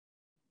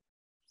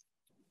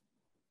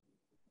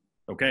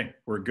Okay,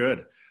 we're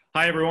good.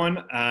 Hi,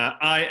 everyone.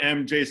 I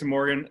am Jason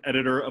Morgan,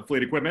 editor of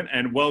Fleet Equipment,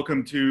 and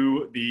welcome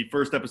to the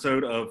first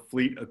episode of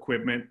Fleet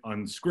Equipment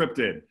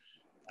Unscripted,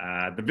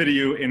 the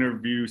video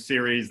interview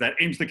series that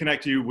aims to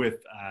connect you with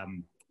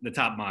the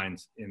top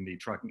minds in the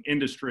trucking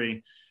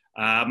industry.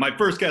 My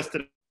first guest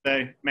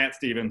today, Matt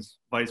Stevens,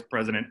 Vice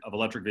President of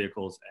Electric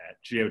Vehicles at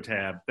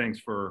Geotab. Thanks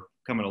for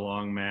coming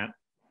along, Matt.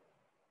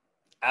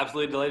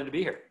 Absolutely delighted to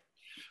be here.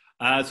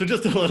 So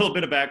just a little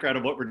bit of background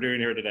of what we're doing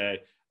here today.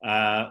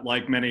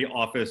 Like many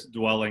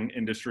office-dwelling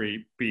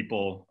industry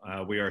people,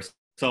 we are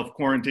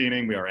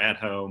self-quarantining, we are at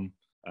home,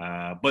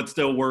 but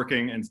still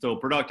working and still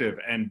productive.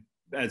 And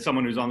as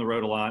someone who's on the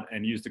road a lot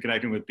and used to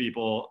connecting with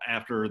people,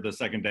 after the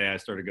second day, I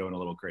started going a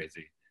little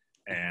crazy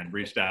and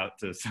reached out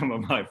to some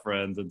of my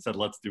friends and said,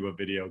 let's do a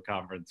video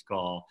conference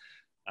call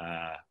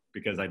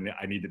because I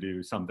need to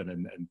do something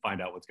and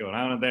find out what's going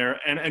on in there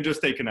and just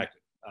stay connected.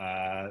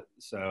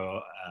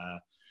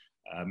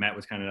 Matt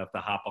was kind enough to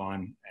hop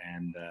on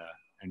and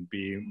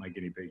be my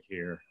guinea pig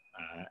here.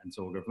 And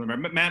so we'll go from there.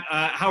 Matt,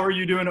 how are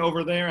you doing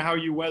over there? How are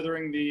you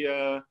weathering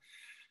the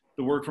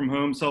work from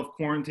home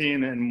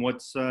self-quarantine, and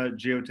what's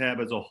Geotab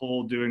as a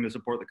whole doing to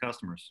support the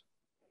customers?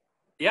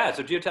 Yeah,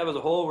 so Geotab as a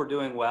whole, we're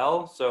doing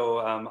well. So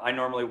I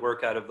normally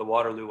work out of the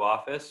Waterloo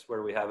office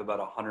where we have about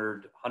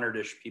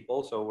 100-ish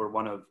people. So we're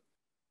one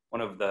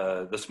of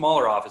the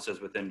smaller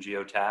offices within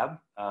Geotab.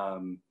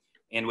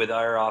 And with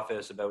our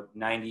office, about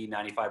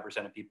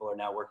 95% of people are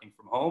now working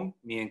from home,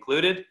 me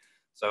included.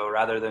 So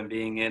rather than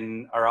being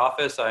in our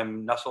office,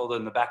 I'm nestled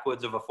in the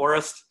backwoods of a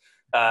forest,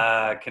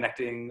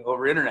 connecting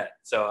over internet.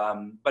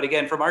 So, but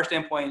again, from our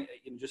standpoint,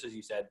 just as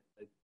you said,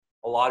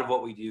 a lot of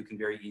what we do can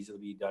very easily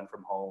be done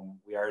from home.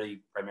 We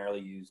already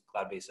primarily use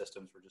cloud-based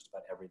systems for just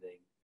about everything.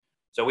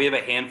 So we have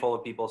a handful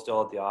of people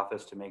still at the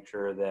office to make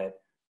sure that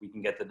we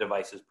can get the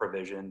devices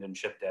provisioned and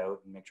shipped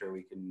out and make sure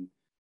we can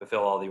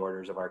fulfill all the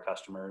orders of our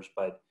customers.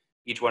 But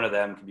each one of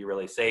them can be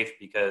really safe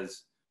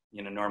because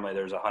normally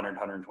there's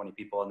 120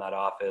 people in that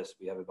office.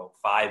 We have about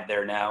 5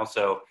 there now.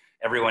 So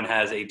everyone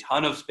has a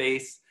ton of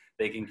space.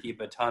 They can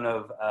keep a ton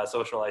of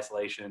social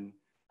isolation,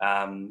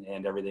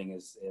 and everything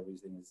is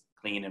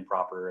clean and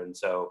proper. And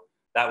so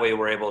that way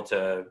we're able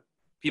to,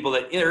 people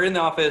that are in the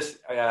office,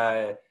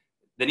 that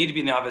need to be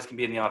in the office can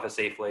be in the office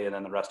safely, and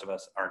then the rest of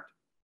us aren't.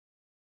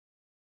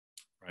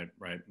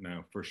 Right.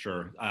 No, for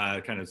sure.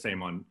 Kind of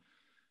same on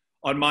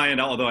my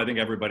end, although I think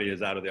everybody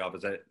is out of the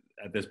office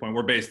at this point.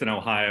 We're based in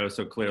Ohio,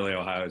 so clearly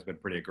Ohio has been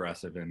pretty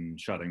aggressive in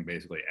shutting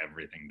basically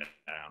everything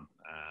down.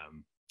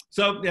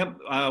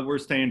 We're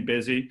staying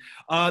busy.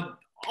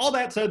 All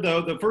that said,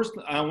 though, the first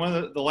one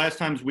of the last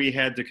times we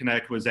had to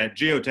connect was at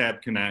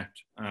Geotab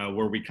Connect,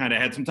 where we kind of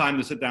had some time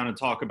to sit down and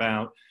talk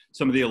about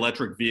some of the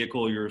electric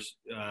vehicle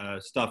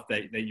stuff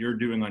that you're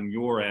doing on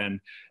your end.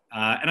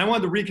 And I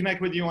wanted to reconnect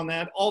with you on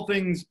that. All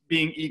things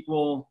being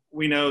equal,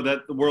 we know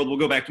that the world will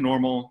go back to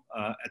normal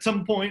at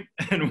some point,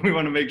 and we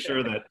want to make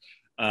sure that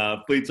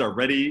fleets are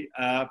ready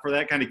for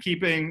that, kind of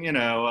keeping,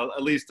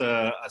 at least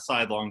a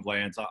sidelong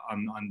glance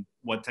on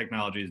what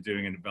technology is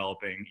doing and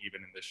developing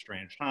even in this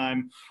strange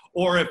time.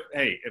 Or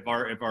if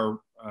our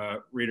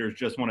readers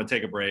just want to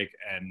take a break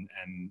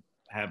and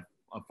have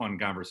a fun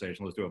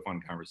conversation, let's do a fun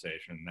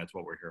conversation. That's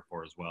what we're here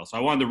for as well. So I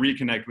wanted to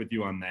reconnect with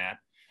you on that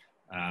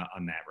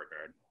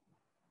regard.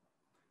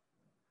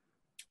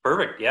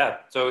 Perfect. Yeah.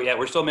 So yeah,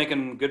 we're still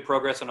making good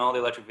progress on all the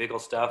electric vehicle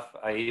stuff.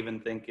 I even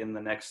think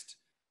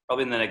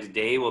probably in the next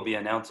day, we'll be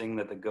announcing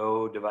that the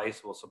Go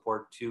device will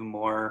support 2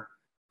 more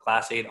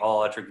Class 8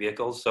 all-electric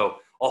vehicles. So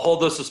I'll hold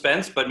those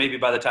suspense, but maybe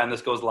by the time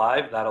this goes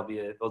live, those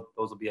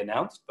will be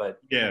announced. But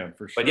yeah,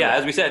 for sure. But yeah,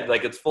 as we said,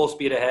 it's full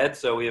speed ahead.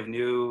 So we have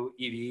new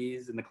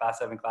EVs in the Class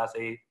 7, Class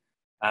 8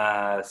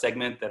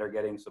 segment that are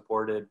getting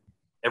supported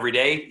every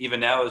day, even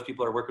now as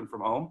people are working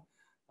from home,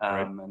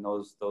 right. And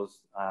those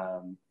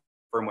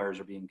firmwares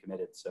are being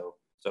committed. So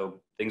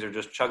things are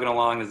just chugging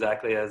along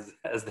exactly as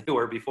they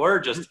were before,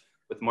 just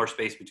with more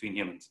space between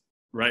humans.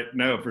 Right.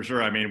 No, for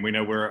sure. I mean, we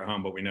know we're at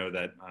home, but we know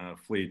that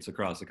fleets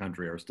across the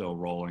country are still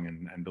rolling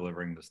and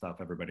delivering the stuff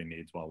everybody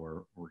needs while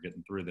we're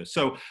getting through this.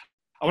 So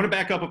I want to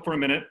back up for a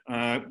minute.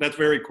 That's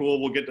very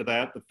cool. We'll get to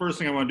that. The first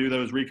thing I want to do,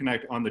 though, is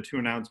reconnect on the 2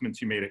 announcements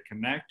you made at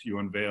Connect. You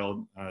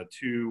unveiled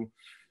 2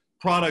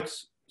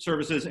 products,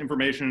 services,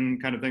 information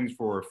kind of things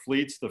for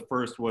fleets. The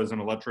first was an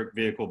electric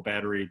vehicle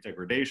battery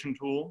degradation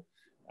tool.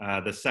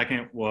 The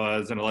second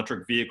was an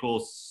electric vehicle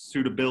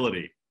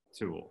suitability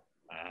tool.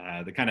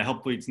 To kind of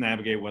help fleets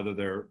navigate whether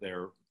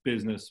their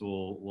business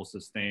will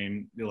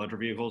sustain the electric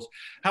vehicles.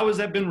 How has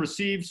that been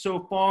received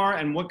so far,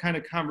 and what kind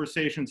of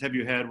conversations have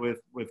you had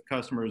with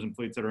customers and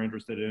fleets that are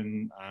interested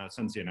in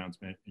since the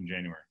announcement in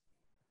January?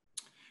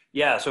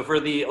 Yeah, so for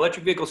the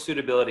electric vehicle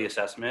suitability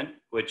assessment,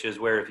 which is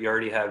where if you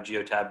already have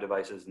Geotab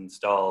devices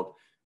installed,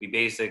 we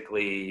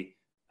basically,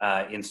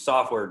 in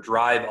software,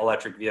 drive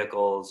electric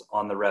vehicles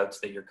on the routes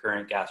that your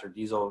current gas or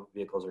diesel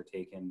vehicles are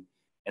taking,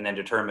 and then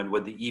determine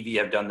would the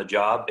EV have done the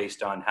job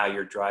based on how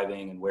you're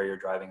driving and where you're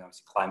driving.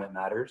 Obviously, climate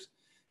matters.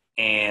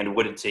 And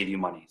would it save you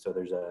money? So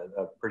there's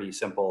a pretty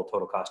simple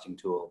total costing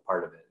tool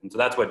part of it. And so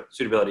that's what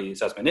suitability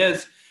assessment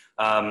is.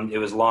 It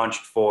was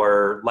launched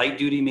for light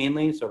duty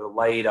mainly, sort of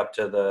light up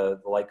to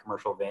the light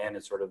commercial van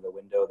is sort of the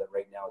window that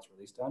right now it's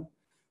released on.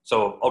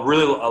 So a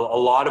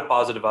lot of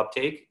positive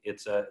uptake.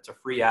 It's a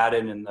free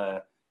add-in in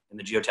the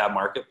Geotab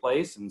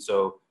marketplace, and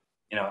so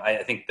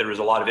I think there is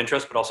a lot of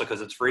interest, but also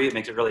because it's free, it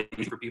makes it really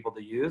easy for people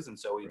to use. And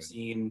so we've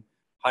seen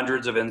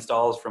hundreds of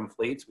installs from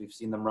fleets. We've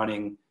seen them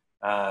running.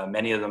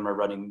 Many of them are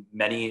running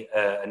many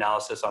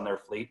analysis on their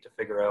fleet to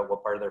figure out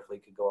what part of their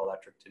fleet could go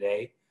electric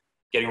today.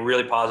 Getting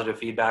really positive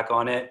feedback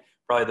on it.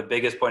 Probably the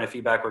biggest point of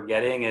feedback we're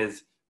getting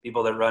is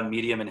people that run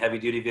medium and heavy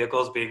duty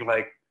vehicles being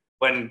like,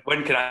 when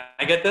can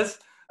I get this?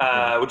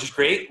 Which is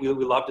great. We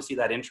love to see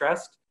that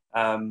interest.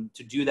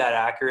 To do that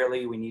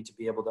accurately, we need to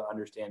be able to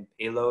understand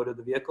payload of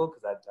the vehicle,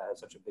 because that has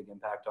such a big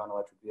impact on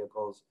electric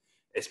vehicles,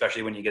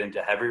 especially when you get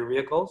into heavier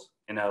vehicles.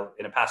 In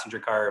a passenger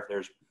car, if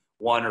there's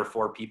 1 or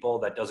 4 people,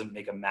 that doesn't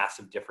make a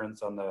massive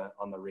difference on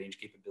the range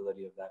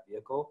capability of that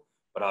vehicle.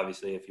 But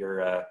obviously, if you're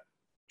a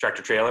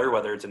tractor trailer,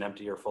 whether it's an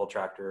empty or full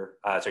tractor,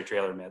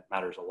 trailer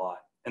matters a lot.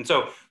 And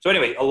so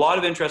anyway, a lot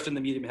of interest in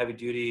the medium heavy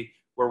duty.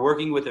 We're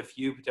working with a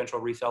few potential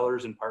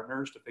resellers and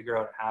partners to figure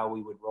out how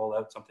we would roll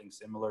out something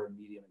similar in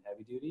medium and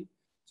heavy duty.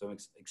 So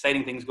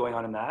exciting things going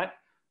on in that.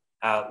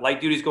 Light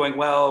duty is going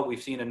well.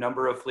 We've seen a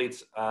number of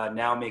fleets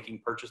now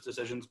making purchase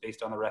decisions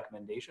based on the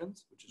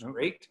recommendations, which is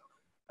great.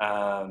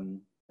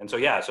 And so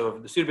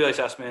the suitability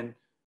assessment,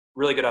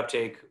 really good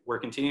uptake. We're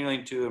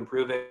continuing to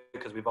improve it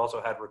because we've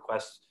also had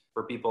requests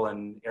for people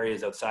in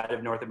areas outside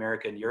of North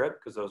America and Europe,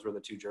 because those were the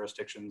 2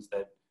 jurisdictions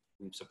that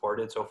we've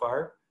supported so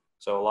far.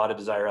 So a lot of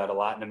desire out of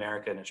Latin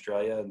America and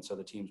Australia, and so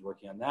the team's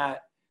working on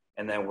that.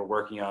 And then we're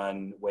working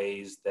on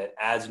ways that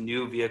as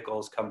new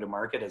vehicles come to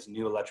market, as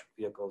new electric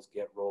vehicles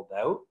get rolled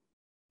out,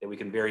 that we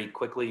can very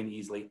quickly and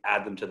easily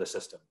add them to the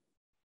system.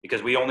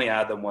 Because we only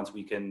add them once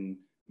we can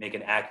make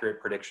an accurate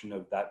prediction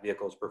of that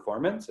vehicle's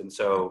performance. And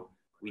so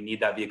we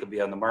need that vehicle to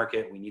be on the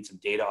market. We need some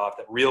data off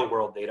that, real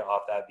world data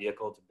off that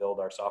vehicle to build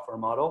our software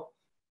model.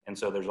 And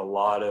so there's a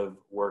lot of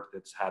work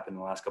that's happened in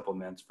the last couple of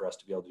months for us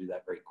to be able to do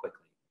that very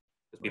quickly.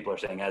 Because people are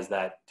saying, as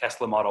that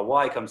Tesla Model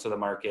Y comes to the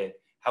market,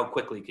 how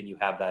quickly can you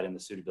have that in the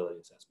suitability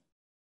assessment?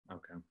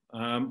 Okay.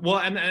 Well,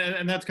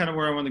 and that's kind of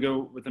where I want to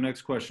go with the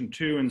next question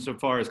too.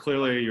 Insofar as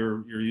clearly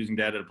you're using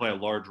data to play a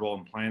large role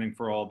in planning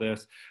for all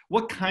this,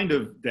 what kind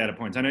of data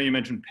points? I know you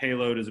mentioned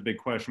payload is a big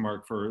question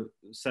mark for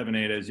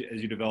 7.8 as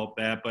you develop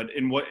that, but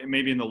in what,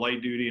 maybe in the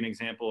light duty, an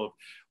example of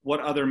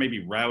what other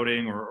maybe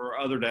routing or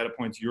other data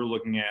points you're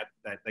looking at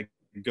that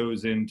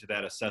goes into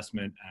that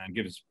assessment and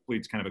gives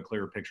fleets kind of a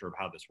clearer picture of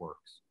how this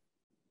works?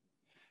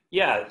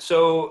 Yeah,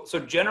 so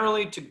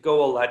generally to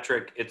go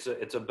electric, it's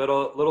a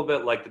little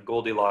bit like the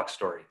Goldilocks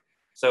story.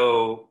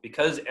 So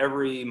because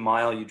every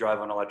mile you drive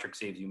on electric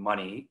saves you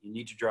money, you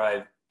need to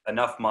drive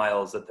enough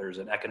miles that there's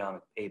an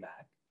economic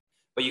payback.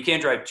 But you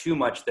can't drive too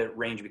much that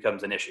range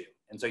becomes an issue.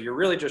 And so you're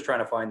really just trying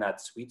to find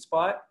that sweet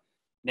spot.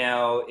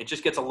 Now, it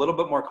just gets a little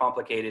bit more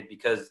complicated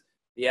because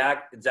the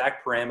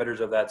exact parameters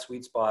of that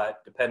sweet spot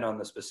depend on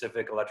the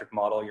specific electric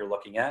model you're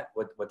looking at,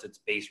 what's its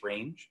base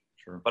range.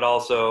 Sure. But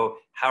also,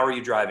 how are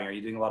you driving? Are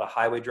you doing a lot of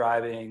highway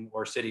driving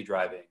or city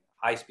driving,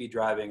 high speed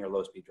driving or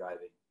low speed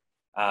driving?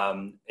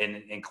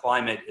 And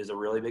climate is a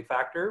really big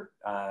factor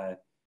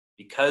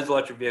because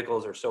electric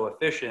vehicles are so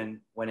efficient.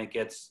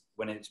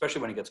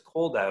 Especially when it gets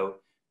cold out,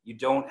 you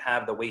don't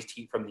have the waste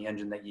heat from the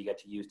engine that you get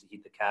to use to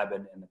heat the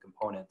cabin and the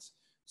components.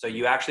 So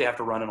you actually have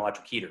to run an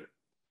electric heater.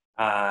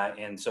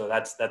 And so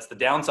that's the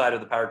downside of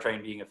the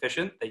powertrain being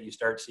efficient, that you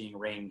start seeing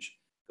range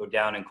go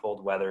down in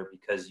cold weather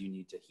because you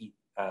need to heat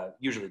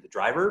usually the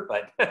driver,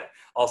 but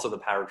also the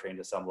powertrain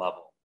to some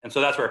level. And so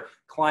that's where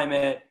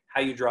climate, how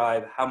you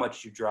drive, how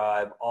much you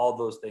drive, all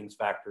those things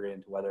factor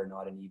into whether or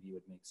not an EV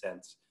would make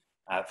sense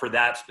for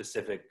that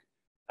specific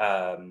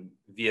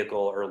vehicle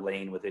or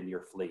lane within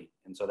your fleet.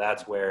 And so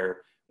that's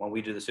where, when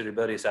we do the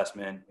suitability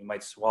assessment, we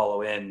might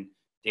swallow in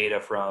data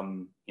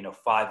from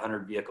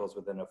 500 vehicles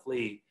within a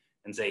fleet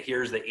and say,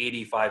 here's the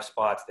 85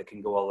 spots that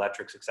can go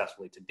electric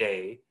successfully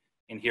today.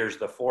 And here's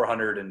the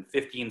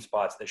 415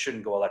 spots that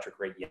shouldn't go electric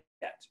right yet,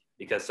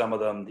 because some of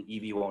them, the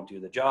EV won't do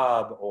the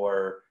job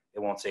or it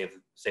won't save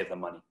the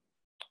money.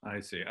 I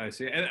see.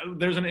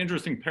 And there's an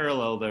interesting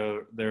parallel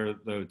there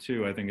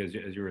too, I think, as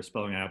you were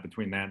spelling out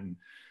between that and,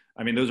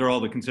 I mean, those are all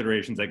the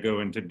considerations that go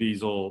into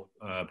diesel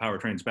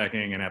powertrain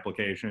speccing and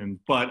application.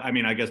 But I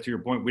mean, I guess to your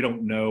point, we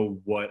don't know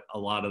what a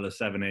lot of the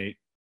 7.8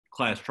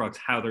 class trucks,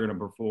 how they're going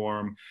to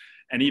perform,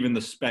 and even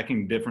the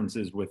speccing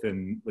differences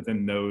within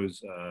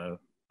those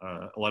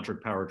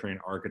electric powertrain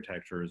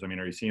architectures. I mean,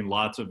 are you seeing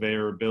lots of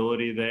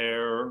variability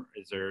there?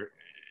 Is there,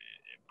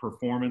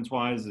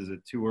 performance-wise, is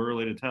it too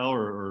early to tell,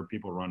 or are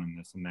people running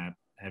this in that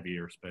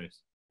heavier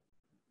space?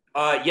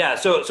 Yeah.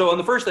 So on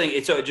the first thing,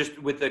 it's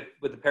just with the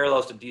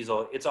parallels to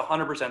diesel, it's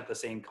 100% the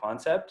same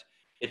concept.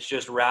 It's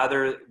just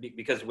rather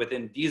because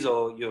within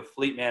diesel, you have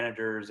fleet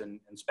managers and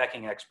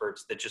speccing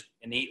experts that just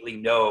innately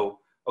know,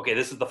 okay,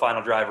 this is the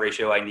final drive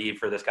ratio I need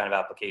for this kind of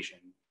application.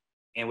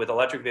 And with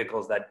electric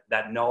vehicles,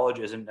 that knowledge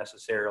isn't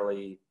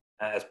necessarily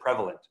as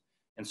prevalent.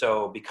 And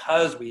so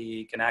because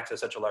we can access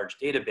such a large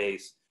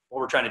database, what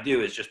we're trying to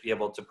do is just be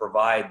able to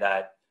provide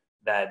that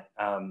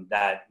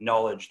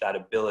knowledge, that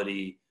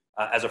ability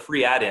as a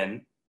free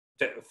add-in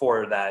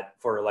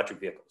for electric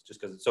vehicles.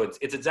 Just because, so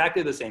it's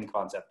exactly the same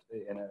concept,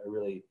 and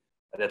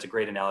that's a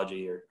great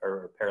analogy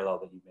or parallel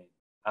that you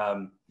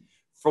made.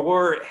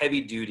 For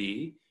heavy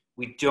duty,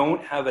 we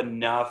don't have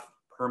enough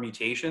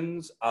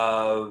permutations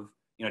of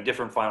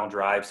different final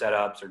drive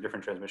setups or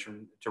different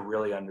transmission to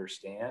really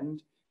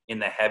understand in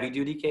the heavy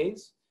duty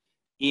case.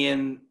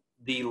 In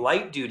the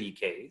light duty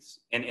case,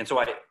 and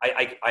so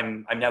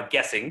I'm now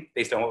guessing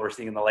based on what we're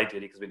seeing in the light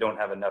duty, because we don't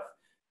have enough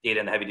data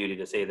in the heavy duty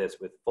to say this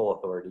with full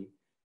authority.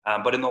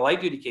 But in the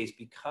light duty case,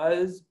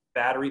 because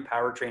battery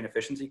powertrain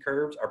efficiency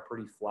curves are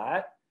pretty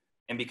flat,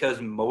 and because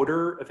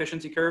motor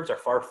efficiency curves are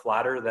far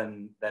flatter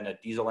than a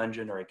diesel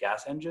engine or a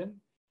gas engine,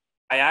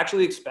 I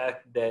actually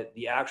expect that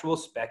the actual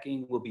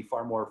speccing will be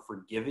far more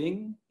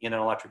forgiving in an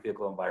electric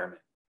vehicle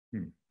environment,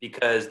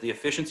 because the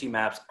efficiency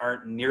maps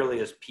aren't nearly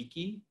as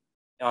peaky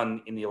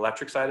in the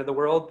electric side of the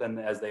world than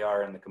as they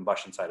are in the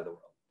combustion side of the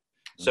world.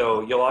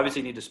 So you'll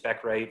obviously need to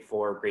spec right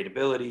for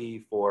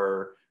gradability,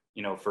 for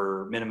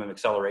minimum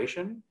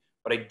acceleration,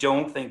 but I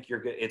don't think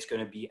it's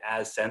going to be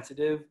as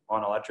sensitive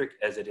on electric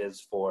as it is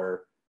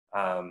for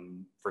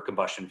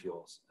combustion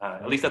fuels.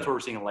 At least that's what we're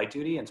seeing in light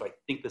duty, and so I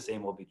think the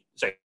same will be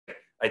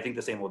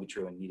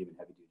true in medium and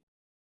heavy duty.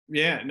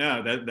 Yeah,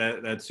 no,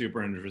 that's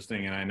super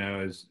interesting, and I know,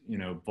 as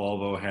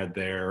Volvo had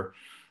their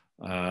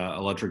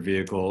electric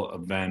vehicle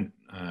event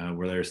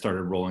where they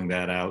started rolling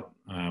that out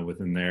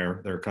within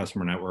their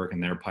customer network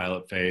and their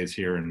pilot phase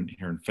here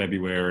in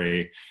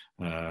February.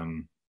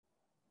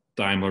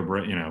 Daimler,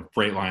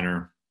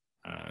 Freightliner,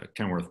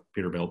 Kenworth,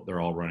 Peterbilt,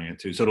 they're all running it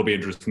too. So it'll be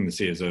interesting to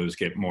see as those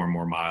get more and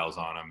more miles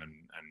on them, and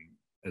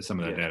as some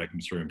of that data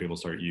comes through and people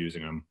start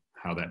using them,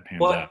 how that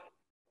pans out.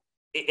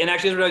 And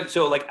actually,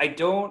 so I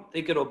don't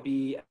think it'll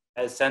be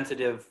as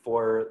sensitive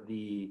for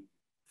the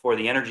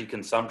energy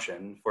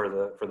consumption, for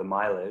the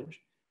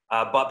mileage,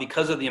 but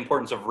because of the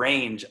importance of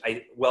range,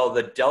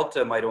 the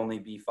delta might only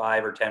be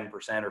 5 or 10%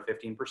 or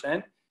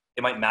 15%.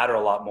 It might matter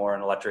a lot more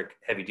in electric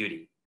heavy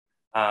duty.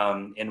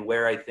 And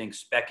where I think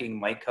speccing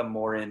might come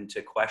more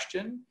into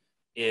question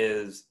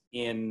is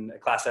in a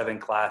Class 7,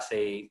 Class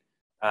 8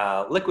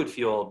 liquid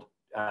fueled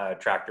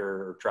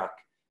tractor or truck.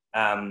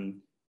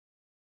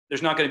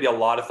 There's not going to be a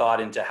lot of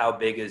thought into how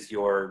big is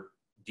your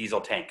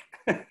diesel tank,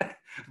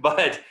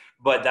 but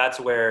that's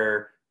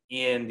where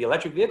in the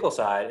electric vehicle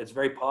side, it's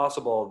very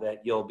possible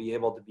that you'll be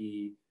able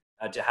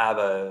to have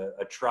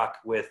a truck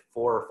with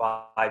 4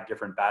 or 5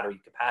 different battery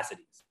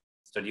capacities.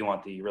 So do you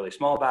want the really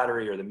small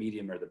battery or the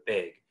medium or the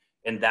big?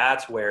 And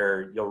that's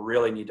where you'll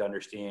really need to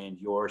understand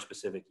your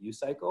specific use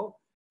cycle.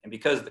 And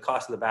because the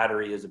cost of the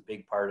battery is a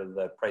big part of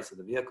the price of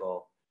the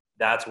vehicle,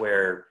 that's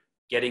where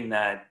getting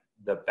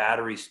the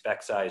battery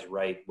spec size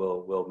right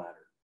will matter.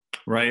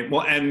 Right.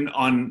 Well, and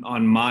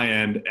on my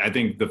end, I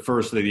think the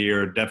first of the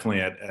year,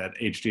 definitely at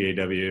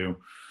HDAW,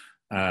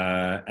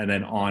 and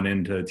then on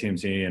into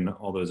TMC and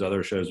all those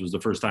other shows, was the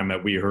first time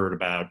that we heard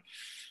about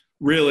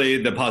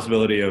really the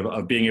possibility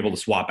of being able to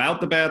swap out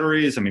the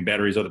batteries. I mean,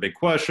 batteries are the big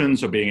question.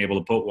 So being able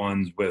to put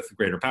ones with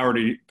greater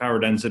power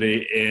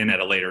density in at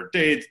a later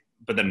date,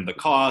 but then the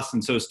cost.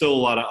 And so still a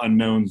lot of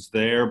unknowns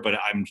there, but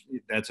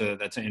that's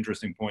an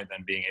interesting point,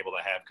 then being able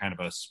to have kind of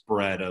a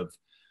spread of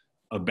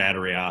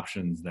battery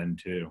options then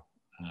too.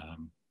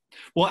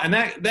 Well, and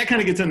that kind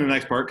of gets into the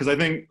next part, because I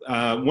think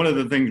one of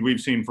the things we've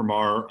seen from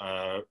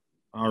our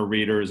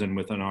readers and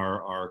within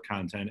our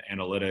content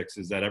analytics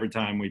is that every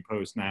time we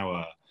post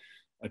now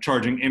a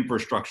charging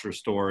infrastructure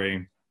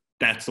story,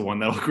 that's the one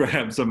that'll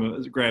grab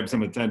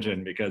some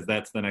attention, because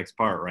that's the next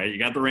part, right? You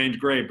got the range,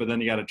 great, but then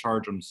you got to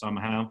charge them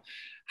somehow.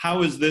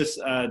 How is this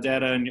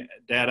data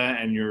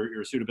and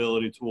your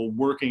suitability tool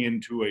working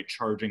into a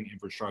charging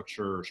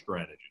infrastructure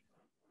strategy?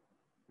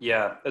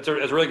 Yeah, that's a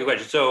really good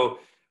question. So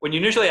when you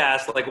initially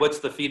asked, what's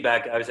the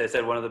feedback? Obviously, I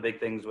said one of the big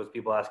things was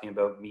people asking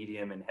about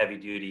medium and heavy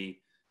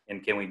duty,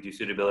 and can we do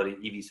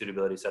EV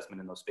suitability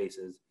assessment in those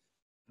spaces?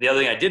 The other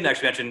thing I didn't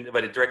actually mention,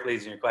 but it directly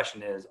leads in your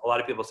question, is a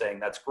lot of people saying,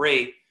 that's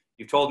great.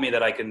 You've told me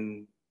that I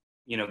can,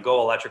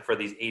 go electric for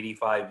these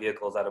 85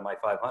 vehicles out of my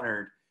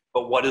 500,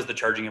 but what is the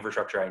charging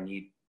infrastructure I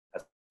need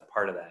as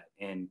part of that?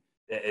 And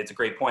it's a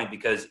great point,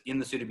 because in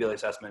the suitability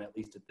assessment, at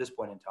least at this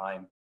point in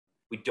time,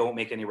 we don't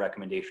make any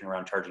recommendation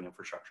around charging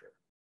infrastructure.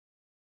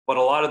 But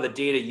a lot of the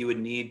data you would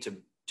need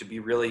to be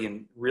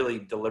really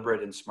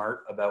deliberate and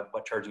smart about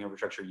what charging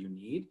infrastructure you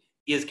need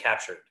is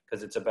captured,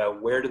 because it's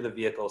about where do the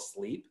vehicles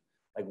sleep,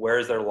 where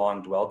is their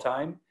long dwell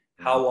time,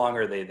 how long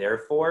are they there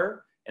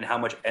for, and how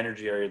much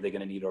energy are they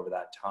going to need over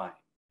that time.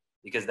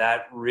 Because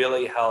that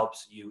really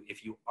helps you,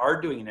 if you are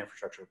doing an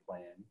infrastructure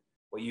plan,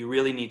 what you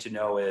really need to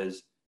know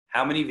is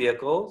how many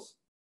vehicles,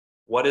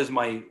 what is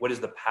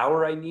the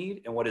power I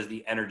need, and what is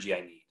the energy I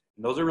need.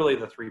 And those are really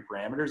the 3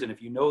 parameters. And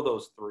if you know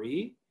those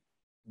 3,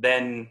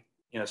 then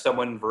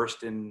someone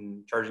versed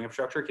in charging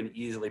infrastructure can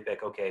easily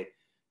pick, okay,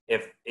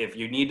 if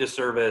you need to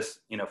service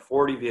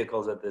 40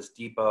 vehicles at this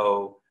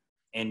depot,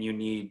 and you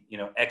need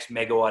X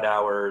megawatt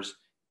hours,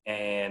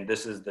 and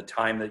this is the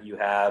time that you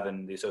have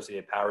and the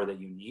associated power that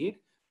you need,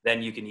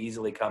 then you can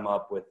easily come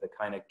up with the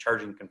kind of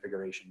charging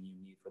configuration you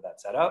need for that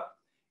setup.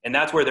 And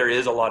that's where there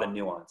is a lot of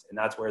nuance, and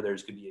that's where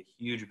there's could be a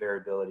huge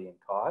variability in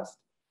cost,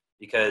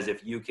 because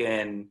if you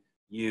can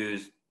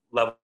use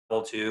level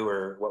 2,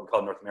 or what we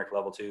call North America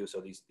level 2, so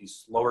these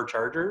slower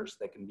chargers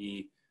that can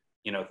be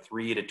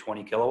 3 to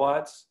 20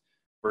 kilowatts,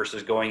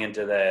 versus going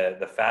into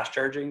the fast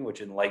charging,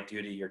 which in light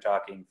duty you're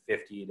talking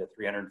 50 to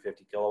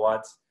 350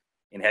 kilowatts.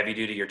 In heavy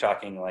duty you're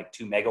talking like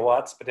 2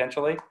 megawatts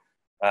potentially,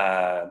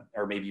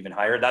 or maybe even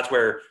higher. That's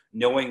where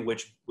knowing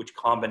which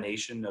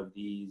combination of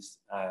these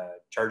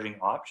charging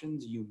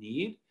options you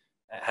need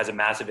has a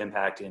massive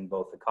impact in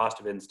both the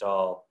cost of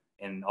install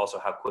and also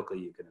how quickly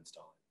you can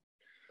install it.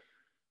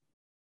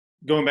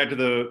 Going back to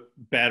the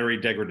battery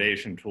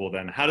degradation tool,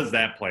 then how does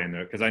that play in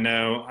there? Because I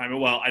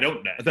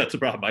don't know. That's a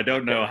problem. I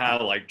don't know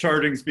how like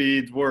charging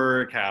speeds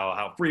work,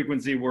 how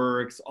frequency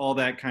works, all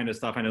that kind of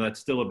stuff. I know that's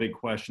still a big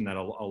question that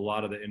a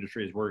lot of the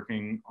industry is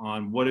working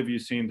on. What have you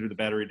seen through the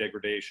battery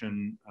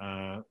degradation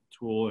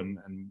tool, and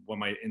what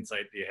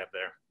insight do you have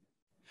there?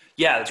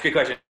 Yeah, that's a great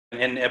question.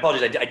 And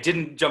apologies, I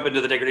didn't jump into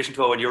the degradation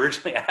tool when you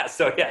originally asked.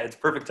 So yeah, it's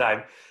perfect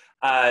time.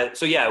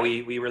 So yeah,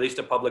 we released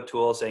a public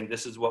tool saying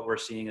this is what we're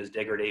seeing as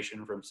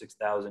degradation from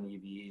 6,000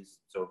 EVs.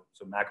 So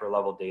macro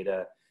level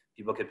data.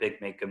 People could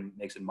pick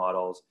makes and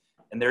models,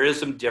 and there is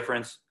some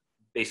difference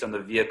based on the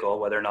vehicle,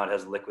 whether or not it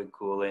has liquid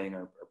cooling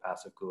or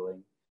passive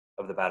cooling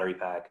of the battery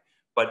pack.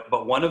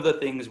 But one of the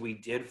things we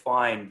did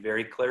find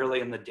very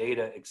clearly in the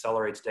data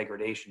accelerates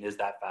degradation is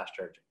that fast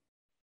charging.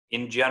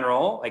 In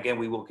general, again,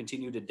 we will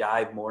continue to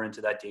dive more into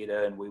that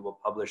data, and we will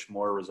publish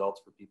more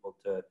results for people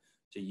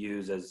to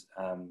use as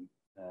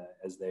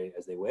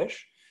they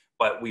wish.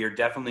 But we are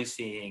definitely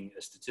seeing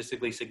a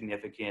statistically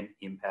significant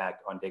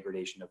impact on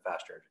degradation of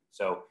fast charging.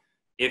 So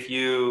if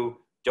you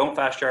don't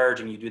fast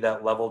charge and you do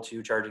that level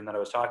 2 charging that I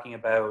was talking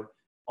about,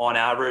 on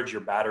average,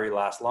 your battery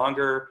lasts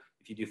longer.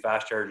 If you do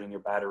fast charging,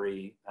 your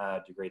battery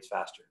degrades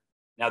faster.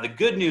 Now, the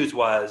good news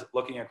was,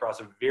 looking across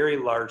a very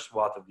large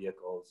swath of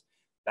vehicles,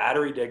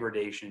 battery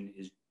degradation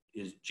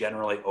is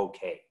generally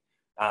okay.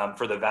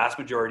 For the vast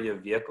majority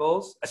of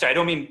vehicles, sorry, I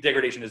don't mean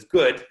degradation is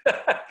good,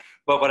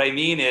 but what I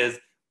mean is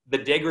the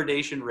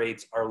degradation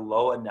rates are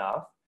low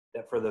enough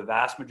that for the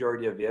vast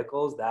majority of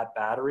vehicles, that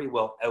battery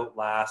will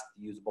outlast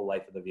the usable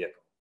life of the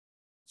vehicle.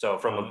 So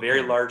from a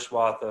very large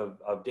swath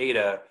of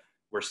data,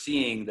 we're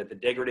seeing that the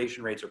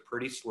degradation rates are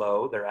pretty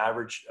slow. They're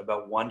average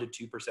about 1 to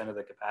 2% of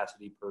the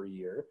capacity per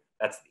year.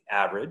 That's the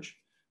average,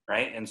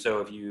 right? And so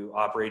if you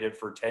operate it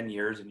for 10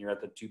 years and you're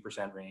at the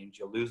 2% range,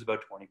 you'll lose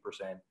about 20%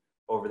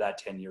 over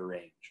that 10-year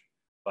range.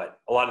 But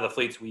a lot of the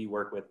fleets we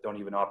work with don't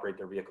even operate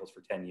their vehicles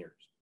for 10 years.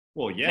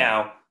 Well, yeah.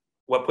 Now,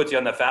 what puts you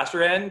on the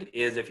faster end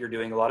is if you're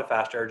doing a lot of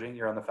fast charging,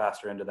 you're on the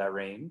faster end of that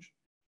range.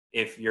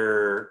 If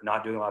you're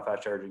not doing a lot of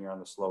fast charging, you're on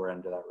the slower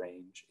end of that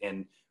range.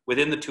 And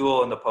within the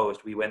tool and the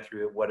post, we went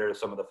through what are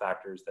some of the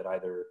factors that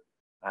either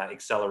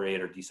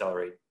accelerate or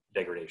decelerate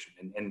degradation.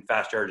 And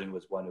fast charging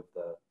was one of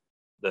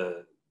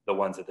the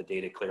ones that the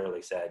data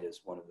clearly said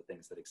is one of the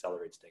things that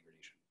accelerates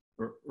degradation.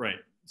 Right.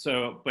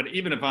 So, but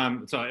even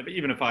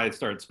if I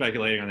start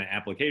speculating on the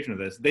application of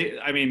this,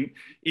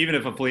 even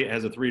if a fleet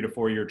has a 3 to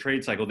 4 year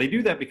trade cycle, they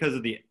do that because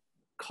of the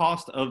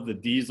cost of the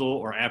diesel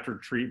or after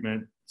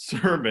treatment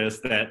service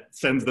that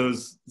sends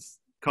those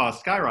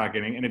costs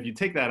skyrocketing. And if you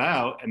take that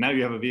out and now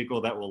you have a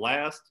vehicle that will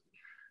last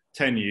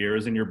 10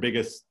 years and your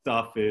biggest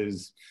stuff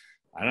is,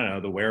 I don't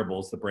know, the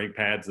wearables, the brake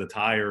pads, the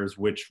tires,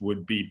 which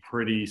would be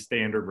pretty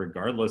standard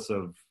regardless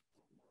of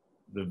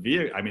the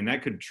vehicle. I mean,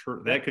 that could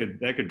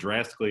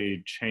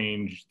drastically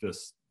change the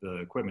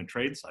equipment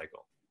trade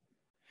cycle.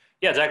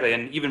 Yeah, exactly.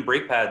 And even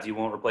brake pads, you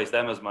won't replace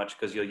them as much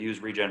because you'll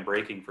use regen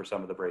braking for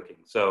some of the braking.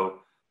 So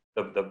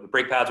the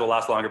brake pads will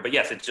last longer, but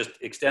yes, it just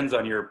extends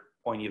on your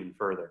point even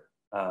further.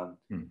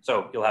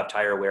 So you'll have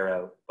tire wear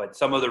out, but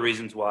some of the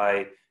reasons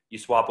why you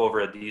swap over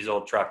a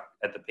diesel truck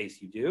at the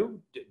pace you do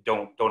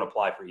don't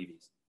apply for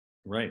EVs.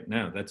 Right.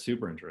 No, that's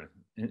super interesting.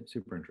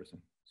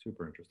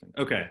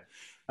 Okay.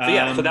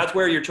 So that's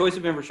where your choice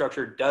of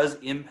infrastructure does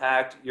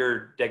impact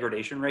your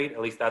degradation rate.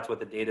 At least that's what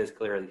the data is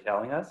clearly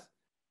telling us.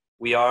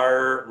 We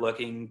are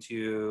looking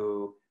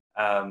to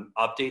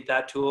update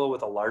that tool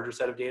with a larger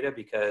set of data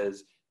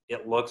because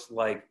it looks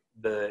like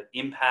the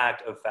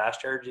impact of fast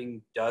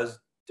charging does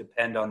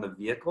depend on the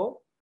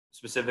vehicle,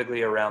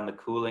 specifically around the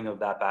cooling of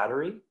that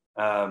battery.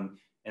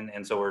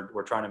 And so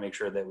we're trying to make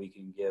sure that we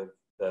can give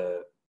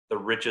the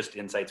richest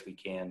insights we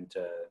can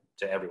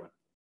to everyone.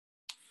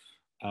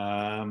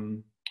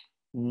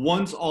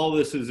 Once all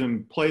this is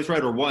in place,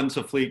 right, or once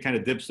a fleet kind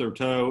of dips their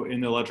toe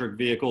in the electric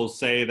vehicles,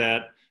 say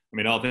that, I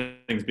mean, all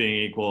things being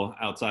equal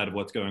outside of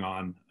what's going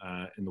on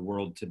in the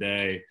world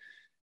today,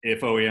 if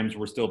OEMs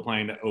were still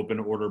planning to open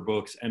order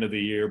books end of the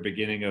year,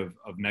 beginning of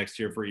next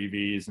year for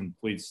EVs, and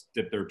fleets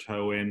dip their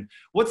toe in,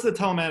 what's the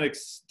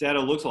telematics data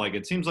looks like?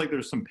 It seems like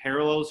there's some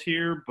parallels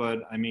here, but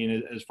I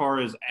mean, as far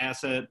as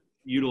asset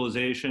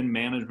utilization,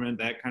 management,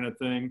 that kind of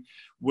thing,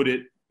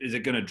 is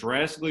it going to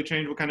drastically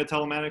change what kind of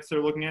telematics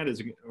they're looking at?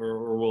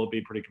 Or will it be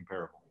pretty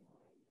comparable?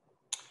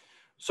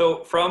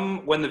 So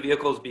from when the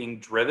vehicle is being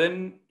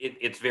driven,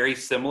 it's very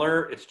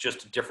similar. It's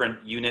just a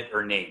different unit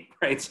or name,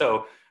 right?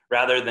 So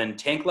rather than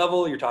tank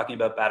level, you're talking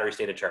about battery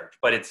state of charge,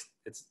 but it's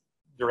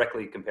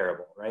directly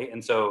comparable, right?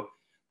 And so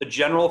the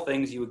general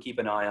things you would keep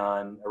an eye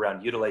on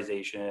around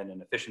utilization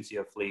and efficiency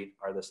of fleet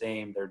are the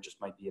same. There just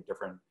might be a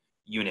different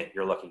unit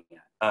you're looking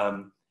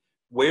at.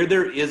 Where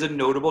there is a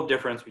notable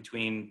difference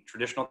between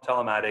traditional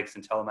telematics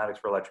and telematics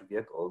for electric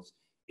vehicles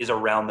is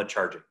around the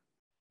charging.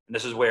 And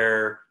this is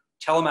where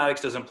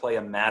telematics doesn't play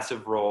a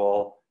massive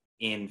role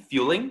in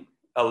fueling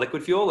a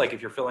liquid fuel. Like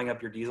if you're filling up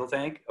your diesel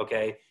tank,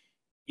 okay,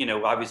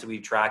 obviously we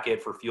track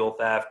it for fuel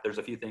theft. There's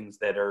a few things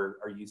that are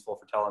useful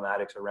for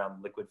telematics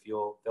around liquid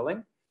fuel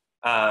filling.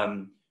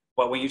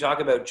 But when you talk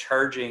about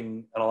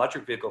charging an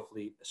electric vehicle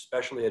fleet,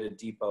 especially at a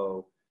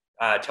depot,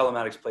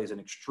 telematics plays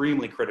an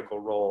extremely critical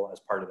role as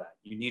part of that.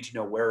 You need to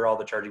know where are all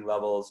the charging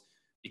levels,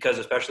 because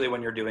especially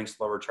when you're doing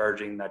slower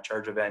charging, that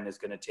charge event is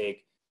going to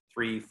take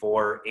 3,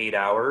 4, 8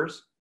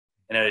 hours.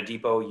 And at a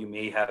depot, you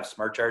may have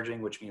smart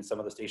charging, which means some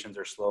of the stations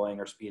are slowing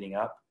or speeding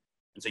up.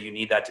 And so you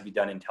need that to be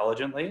done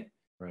intelligently.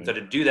 Right. So to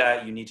do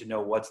that, you need to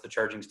know what's the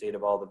charging state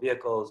of all the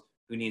vehicles,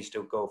 who needs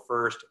to go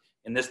first.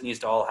 And this needs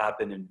to all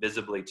happen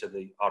invisibly to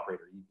the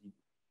operator.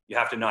 You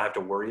have to not have to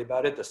worry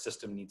about it. The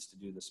system needs to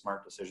do the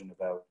smart decision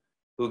about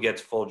who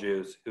gets full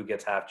juice, who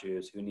gets half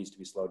juice, who needs to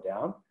be slowed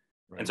down.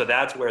 Right. And so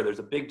that's where there's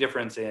a big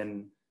difference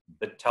in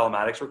the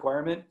telematics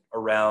requirement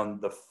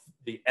around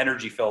the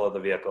energy fill of the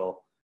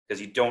vehicle,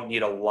 because you don't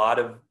need a lot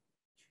of,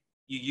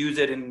 you use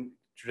it in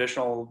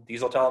traditional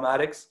diesel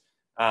telematics,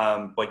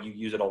 but you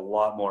use it a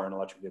lot more in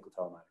electric vehicle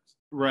telematics.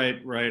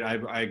 Right.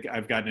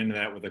 I've gotten into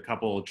that with a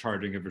couple of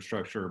charging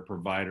infrastructure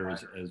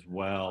providers as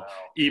well,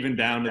 even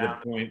down to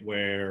the point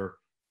where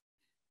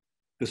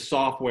the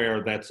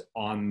software that's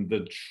on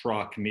the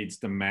truck needs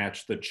to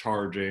match the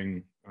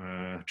charging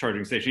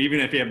station, even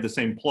if you have the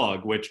same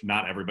plug, which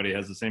not everybody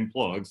has the same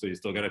plug, so you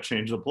still got to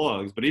change the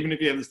plugs. But even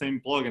if you have the same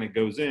plug and it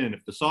goes in,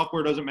 if the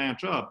software doesn't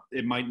match up,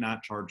 it might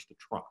not charge the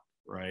truck,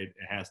 right?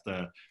 It has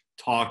to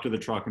talk to the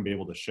truck and be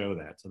able to show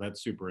that. So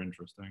that's super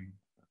interesting.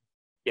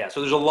 Yeah,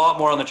 so there's a lot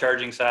more on the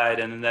charging side.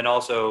 And then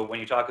also when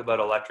you talk about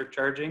electric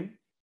charging,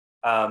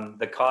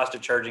 the cost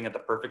of charging at the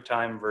perfect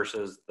time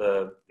versus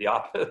the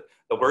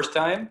worst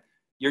time,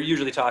 you're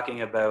usually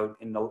talking about,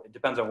 it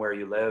depends on where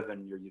you live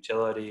and your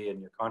utility and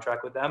your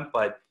contract with them,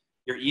 but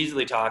you're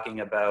easily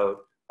talking about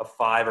a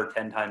 5 or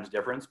 10 times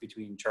difference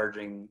between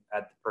charging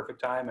at the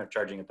perfect time and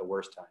charging at the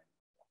worst time.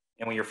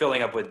 And when you're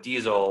filling up with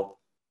diesel,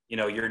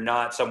 you're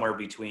not somewhere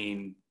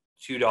between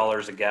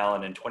 $2 a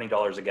gallon and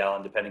 $20 a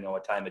gallon, depending on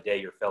what time of day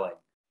you're filling.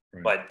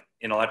 Right. But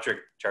in electric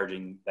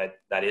charging,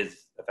 that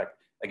is effective.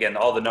 Again,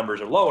 all the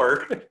numbers are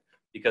lower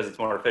because it's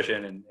more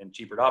efficient and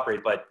cheaper to operate,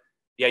 but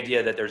the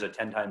idea that there's a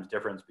 10 times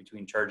difference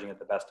between charging at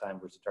the best time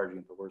versus charging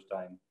at the worst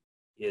time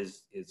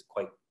is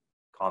quite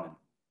common.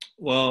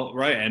 Well,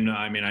 right. And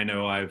I mean, I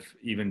know I've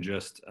even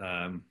just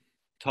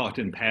talked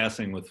in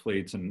passing with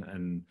fleets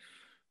and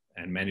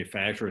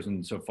manufacturers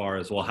insofar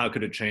as, well, how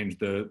could it change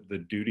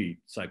the duty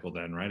cycle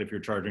then, right? If you're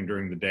charging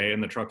during the day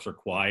and the trucks are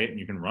quiet and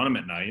you can run them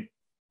at night,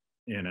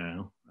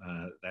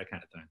 that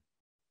kind of thing.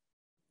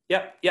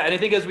 Yeah, and I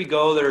think as we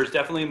go, there's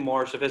definitely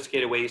more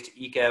sophisticated ways to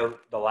eke out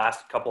the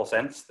last couple of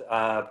cents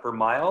per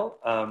mile.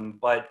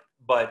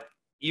 But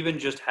even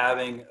just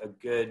having a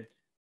good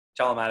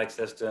telematics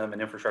system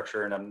and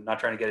infrastructure, and I'm not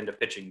trying to get into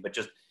pitching, but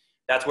just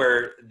that's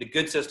where the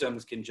good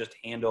systems can just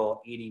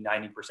handle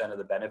 80-90% of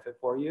the benefit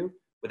for you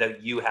without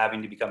you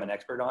having to become an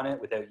expert on it,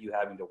 without you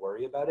having to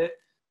worry about it.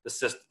 The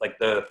system, like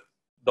the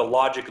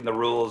logic and the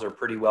rules are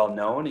pretty well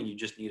known, and you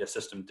just need a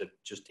system to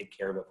just take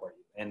care of it for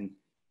you.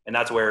 And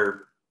that's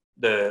where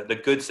the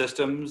good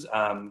systems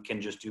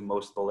can just do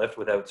most of the lift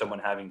without someone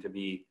having to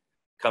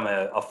become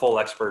a full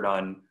expert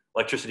on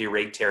electricity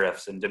rate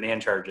tariffs and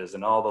demand charges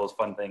and all those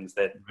fun things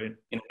that right.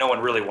 No one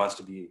really wants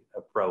to be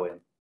a pro in.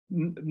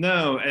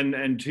 No,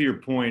 and to your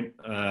point,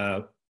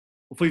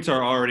 fleets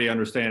are already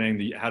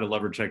understanding how to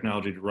leverage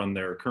technology to run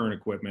their current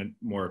equipment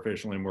more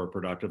efficiently, more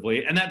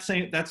productively. And that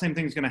same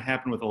thing is going to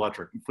happen with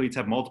electric. Fleets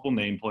have multiple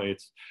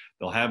nameplates.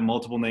 They'll have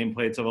multiple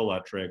nameplates of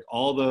electric.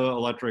 All the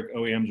electric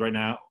OEMs right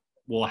now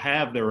will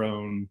have their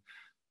own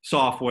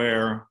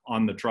software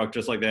on the truck,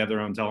 just like they have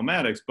their own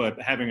telematics, but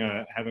having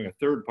a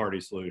third-party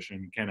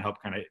solution can help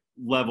kind of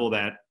level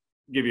that,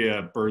 give you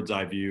a bird's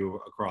eye view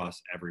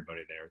across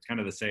everybody there. It's kind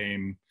of the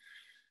same,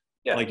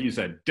 like you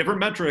said, different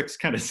metrics,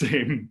 kind of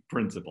same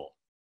principle.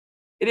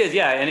 It is,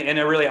 yeah, and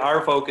it really,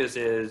 our focus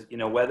is,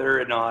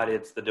 whether or not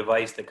it's the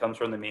device that comes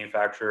from the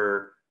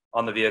manufacturer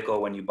on the vehicle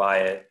when you buy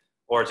it,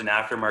 or it's an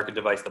aftermarket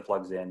device that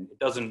plugs in. It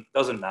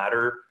doesn't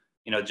matter.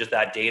 Just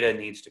that data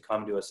needs to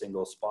come to a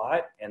single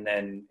spot, and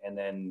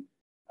then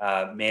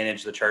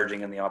manage the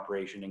charging and the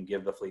operation and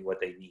give the fleet what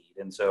they need.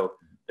 And so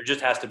there just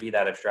has to be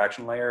that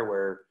abstraction layer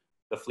where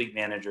the fleet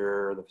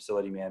manager or the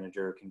facility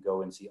manager can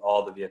go and see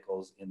all the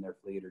vehicles in their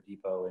fleet or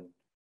depot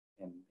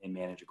and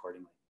manage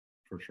accordingly.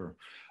 For sure.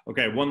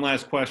 Okay, one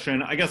last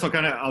question. I guess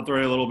I'll throw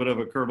you a little bit of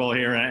a curveball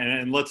here,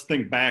 and let's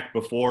think back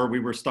before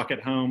we were stuck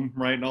at home,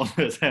 right? And all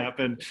this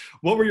happened.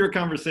 What were your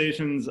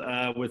conversations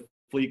with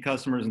fleet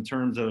customers in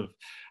terms of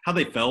how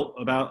they felt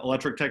about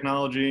electric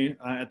technology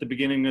at the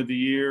beginning of the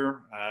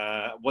year?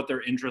 What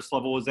their interest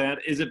level was at?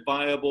 Is it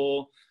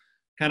viable,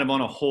 kind of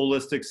on a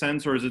holistic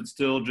sense, or is it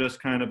still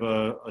just kind of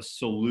a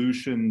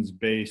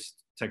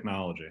solutions-based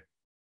technology?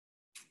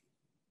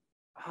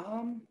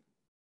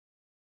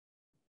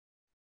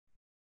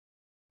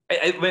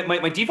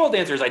 My default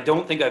answer is I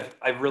don't think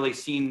I've really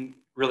seen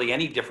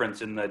any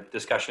difference in the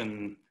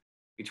discussion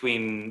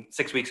between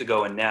 6 weeks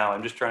ago and now.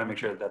 I'm just trying to make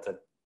sure that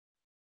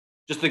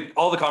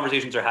all the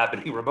conversations are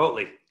happening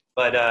remotely,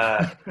 but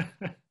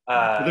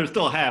But they're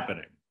still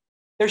happening.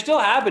 They're still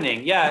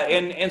happening, yeah.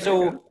 And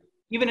so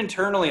even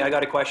internally, I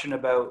got a question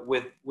about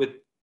with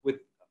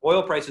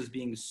oil prices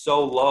being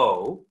so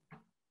low,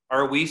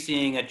 are we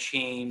seeing a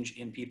change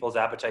in people's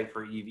appetite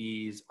for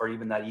EVs or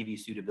even that EV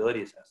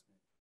suitability assessment?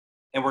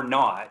 And we're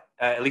not,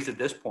 at least at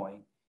this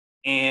point.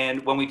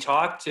 And when we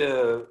talk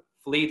to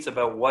fleets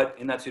about what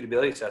in that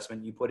suitability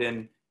assessment you put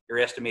in your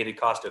estimated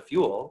cost of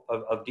fuel,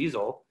 of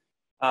diesel,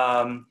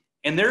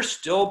 and they're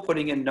still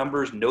putting in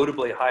numbers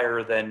notably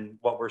higher than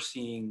what we're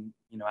seeing,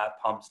 at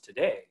pumps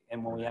today.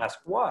 And when we ask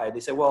why, they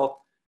say,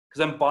 well,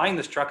 because I'm buying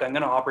this truck, I'm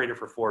going to operate it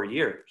for 4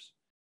 years.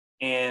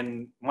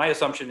 And my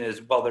assumption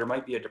is, well, there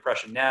might be a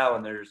depression now,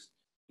 and there's,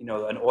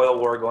 an oil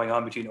war going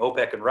on between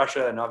OPEC and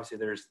Russia, and obviously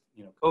there's,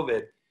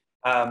 COVID.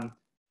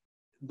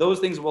 Those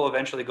things will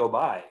eventually go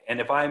by. And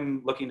if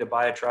I'm looking to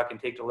buy a truck and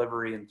take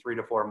delivery in 3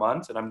 to 4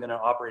 months, and I'm going to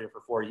operate it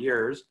for 4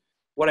 years,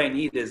 what I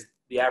need is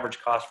the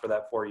average cost for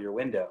that 4-year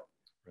window.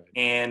 Right.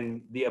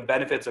 And the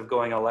benefits of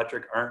going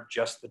electric aren't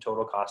just the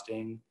total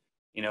costing.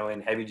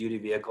 In heavy duty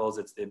vehicles,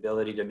 it's the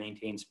ability to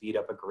maintain speed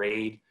up a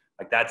grade.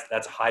 Like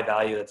that's high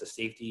value. That's a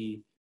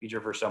safety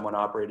feature for someone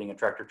operating a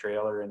tractor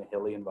trailer in a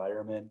hilly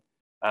environment.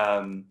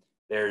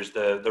 There's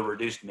the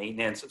reduced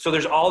maintenance. So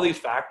there's all these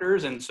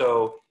factors. And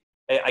so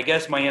I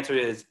guess my answer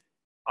is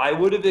I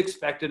wouldn't have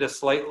expected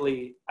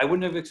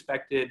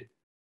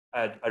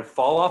a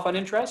fall off on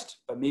interest,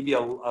 but maybe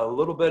a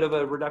little bit of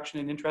a reduction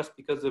in interest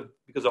because of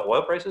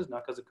oil prices,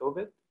 not because of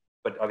COVID.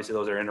 But obviously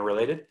those are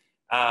interrelated.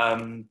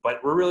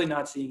 But we're really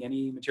not seeing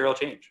any material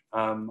change.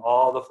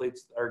 All the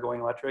fleets are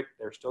going electric.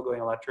 They're still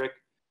going electric.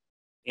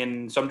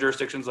 In some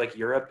jurisdictions like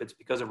Europe, it's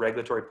because of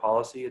regulatory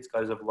policy. It's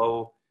because of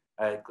low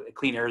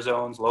clean air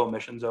zones, low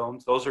emission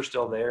zones. Those are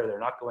still there. They're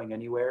not going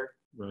anywhere.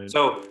 Right.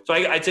 So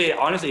I'd say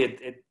honestly,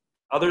 it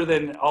other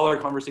than all our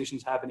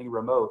conversations happening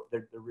remote,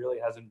 there really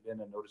hasn't been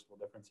a noticeable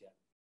difference yet.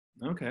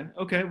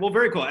 Okay. Well,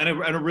 very cool. And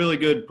a really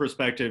good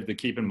perspective to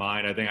keep in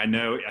mind. I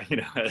know,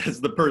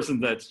 as the person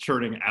that's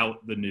churning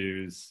out the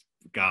news,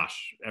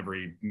 gosh,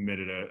 every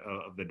minute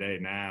of the day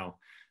now,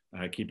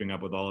 keeping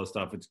up with all this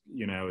stuff,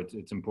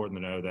 it's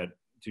important to know that,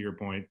 to your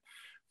point,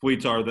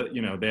 fleets are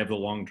they have the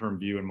long-term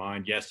view in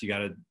mind. Yes, you got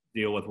to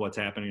deal with what's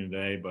happening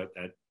today, but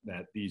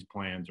that these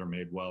plans are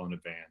made well in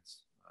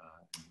advance.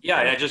 Yeah,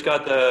 and I just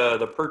got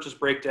the purchase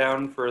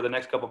breakdown for the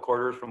next couple of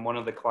quarters from one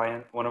of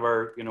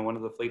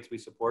the fleets we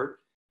support,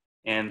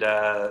 and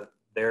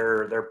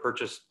their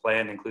purchase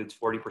plan includes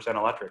 40%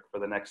 electric for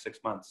the next 6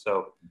 months.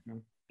 So,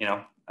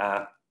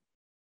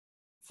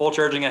 full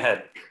charging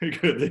ahead.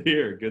 Good to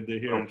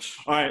hear.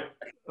 All right.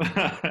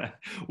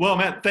 Well,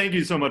 Matt, thank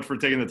you so much for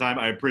taking the time.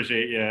 I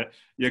appreciate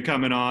you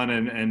coming on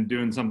and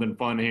doing something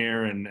fun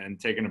here and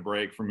taking a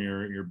break from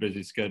your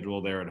busy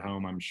schedule there at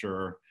home, I'm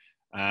sure.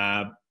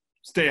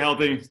 Stay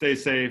healthy, stay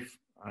safe.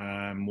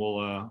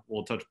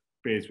 We'll touch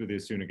base with you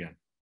soon again.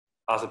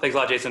 Awesome. Thanks a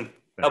lot, Jason.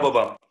 Thanks. Elbow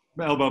bump.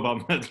 Elbow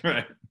bump. That's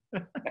right.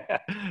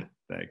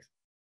 Thanks.